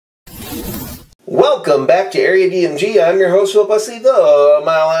Welcome back to Area DMG. I'm your host, Phil Bussey, the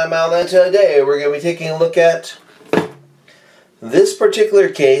Mile, and today we're going to be taking a look at this particular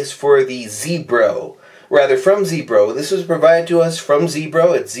case for the ZBRO. Rather, from ZBRO. This was provided to us from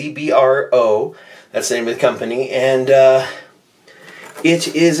ZBRO. It's ZBRO. That's the name of the company. And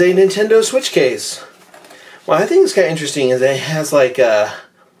it is a Nintendo Switch case. What I think is kind of interesting is that it has like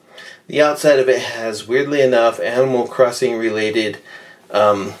the outside of it has, weirdly enough, Animal Crossing related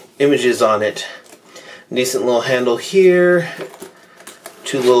images on it. Decent little handle here,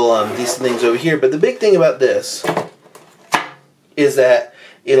 two little decent things over here. But the big thing about this is that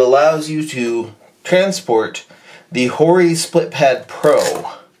it allows you to transport the Hori Split Pad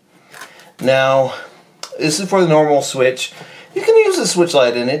Pro. Now, this is for the normal Switch. You can use a Switch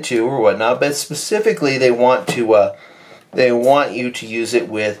Lite in it too, or whatnot. But specifically, they want you to use it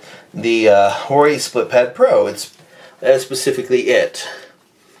with the Hori Split Pad Pro. That's specifically it.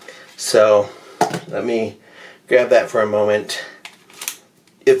 So let me grab that for a moment,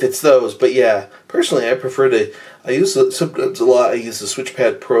 if it's those. But yeah, personally, I prefer to. I use sometimes a lot. I use the Switch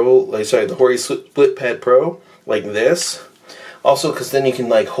Pad Pro, the Hori Split Pad Pro, like this. Also, because then you can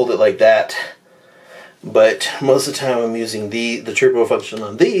like hold it like that. But most of the time, I'm using the turbo function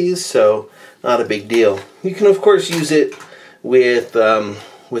on these, so not a big deal. You can of course use it with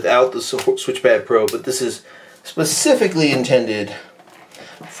without the Switch Pad Pro, but this is specifically intended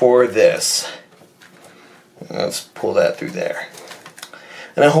for this. Let's pull that through there.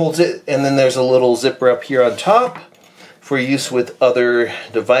 And it holds it, and then there's a little zipper up here on top for use with other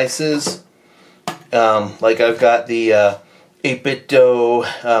devices. Like I've got the 8-bit Do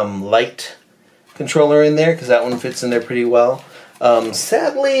Lite controller in there, because that one fits in there pretty well.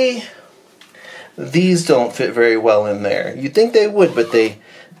 Sadly, these don't fit very well in there. You'd think they would, but they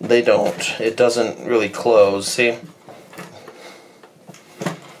don't. It doesn't really close, see?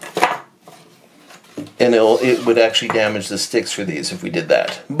 And it would actually damage the sticks for these if we did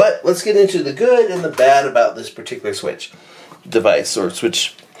that. But let's get into the good and the bad about this particular Switch device or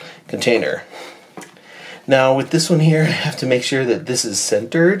Switch container. Now with this one here, I have to make sure that this is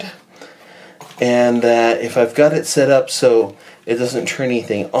centered, and that if I've got it set up so it doesn't turn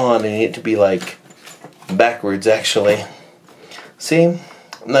anything on, I need it to be like backwards actually. See?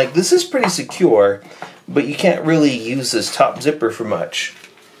 Like this is pretty secure, but you can't really use this top zipper for much.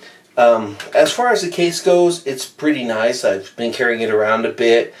 As far as the case goes, it's pretty nice. I've been carrying it around a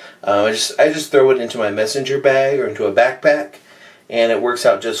bit. I just throw it into my messenger bag or into a backpack, and it works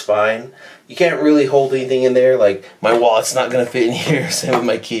out just fine. You can't really hold anything in there, like my wallet's not going to fit in here, same with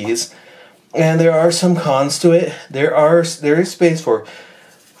my keys. And there are some cons to it. There is space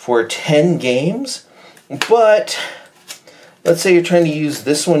for 10 games, but let's say you're trying to use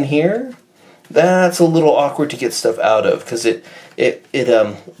this one here. That's a little awkward to get stuff out of, because it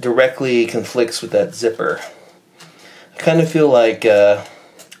directly conflicts with that zipper. I kind of feel like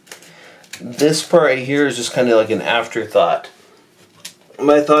this part right here is just kind of like an afterthought.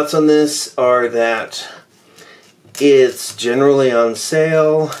 My thoughts on this are that it's generally on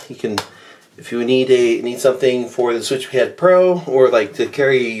sale. You can, if you need something for the Switch Pad Pro, or like to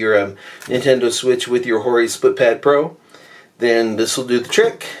carry your Nintendo Switch with your Hori Split Pad Pro, then this will do the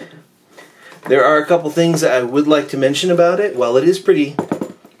trick. There are a couple things that I would like to mention about it. While it is pretty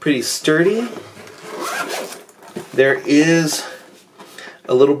sturdy, there is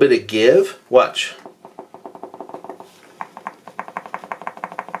a little bit of give. Watch.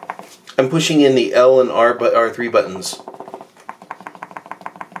 I'm pushing in the L and R3 buttons.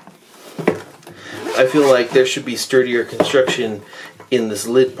 I feel like there should be sturdier construction in this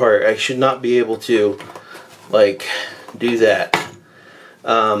lid part. I should not be able to like do that.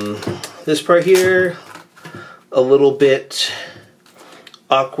 This part here, a little bit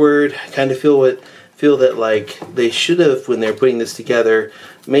awkward. I kind of feel that like they should have, when they're putting this together,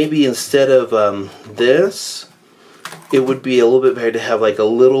 maybe instead of this, it would be a little bit better to have like a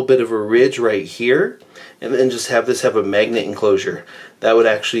little bit of a ridge right here, and then just have this have a magnet enclosure. That would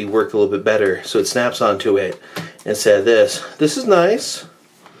actually work a little bit better, so it snaps onto it instead of this. This is nice.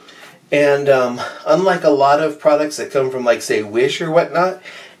 And unlike a lot of products that come from, like, say, Wish or whatnot,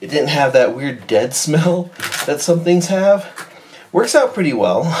 it didn't have that weird dead smell that some things have. Works out pretty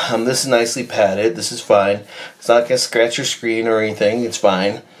well. This is nicely padded. This is fine. It's not going to scratch your screen or anything. It's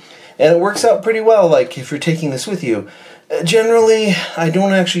fine. And it works out pretty well, like, if you're taking this with you. Generally, I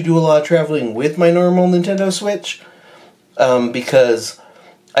don't actually do a lot of traveling with my normal Nintendo Switch, because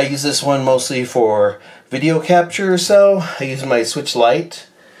I use this one mostly for video capture or so. I use my Switch Lite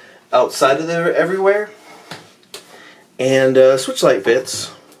outside of there everywhere, and Switch Lite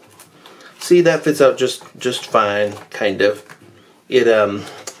fits. See, that fits out just fine, kind of.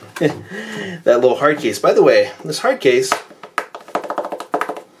 It that little hard case. By the way, this hard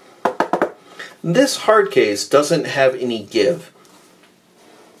case doesn't have any give.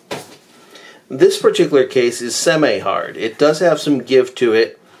 This particular case is semi-hard. It does have some give to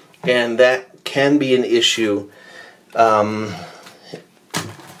it, and that can be an issue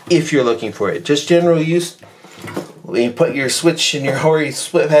if you're looking for it. Just general use, when you put your switch and your Hori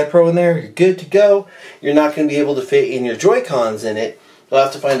Split Pad Pro in there, you're good to go. You're not going to be able to fit in your Joy-Cons in it. You'll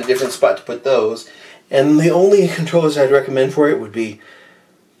have to find a different spot to put those. And the only controllers I'd recommend for it would be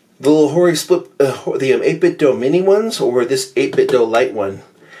the little Hori Split, the 8-bit Do mini ones, or this 8-bit Do Lite one.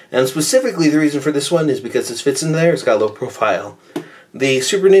 And specifically, the reason for this one is because this fits in there. It's got a low profile. The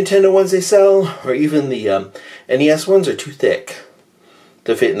Super Nintendo ones they sell, or even the NES ones, are too thick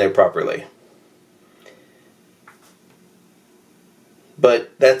to fit in there properly.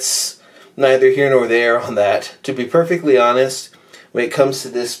 But that's neither here nor there on that. To be perfectly honest, when it comes to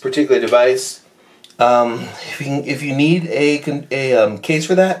this particular device, if you need a case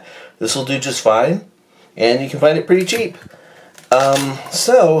for that, this will do just fine, and you can find it pretty cheap.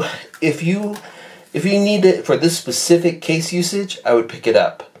 So if you need it for this specific case usage, I would pick it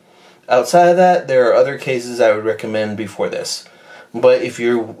up. Outside of that, there are other cases I would recommend before this. But if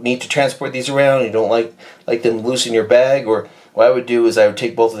you need to transport these around, you don't like them loose in your bag, or what I would do is I would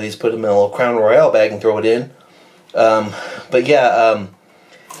take both of these, put them in a little Crown Royale bag and throw it in. But yeah,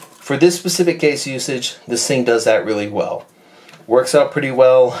 for this specific case usage, this thing does that really well. Works out pretty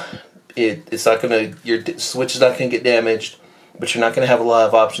well. It's not gonna, your switch is not gonna get damaged, but you're not gonna have a lot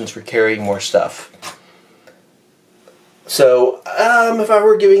of options for carrying more stuff. So, if I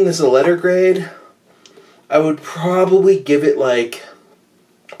were giving this a letter grade, I would probably give it like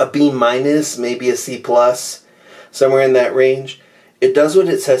a B-, maybe a C+, somewhere in that range. It does what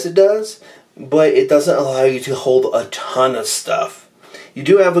it says it does, but it doesn't allow you to hold a ton of stuff. You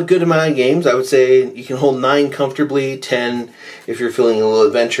do have a good amount of games. I would say you can hold 9 comfortably, 10 if you're feeling a little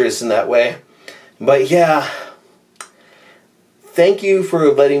adventurous in that way. But yeah, thank you for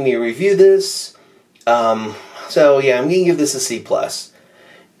letting me review this. So yeah, I'm going to give this a C+.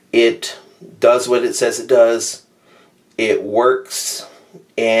 It does what it says it does. It works,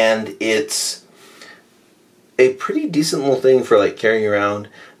 and it's a pretty decent little thing for like carrying around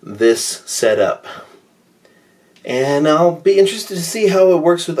this setup. And I'll be interested to see how it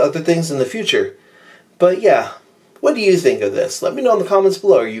works with other things in the future. But yeah, what do you think of this? Let me know in the comments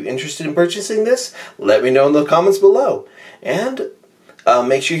below. Are you interested in purchasing this? Let me know in the comments below. And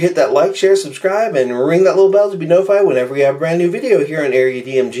make sure you hit that like, share, subscribe, and ring that little bell to be notified whenever we have a brand new video here on Area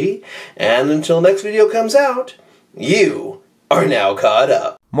DMG. And until next video comes out, you are now caught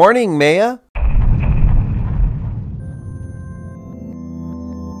up. Morning, Maya.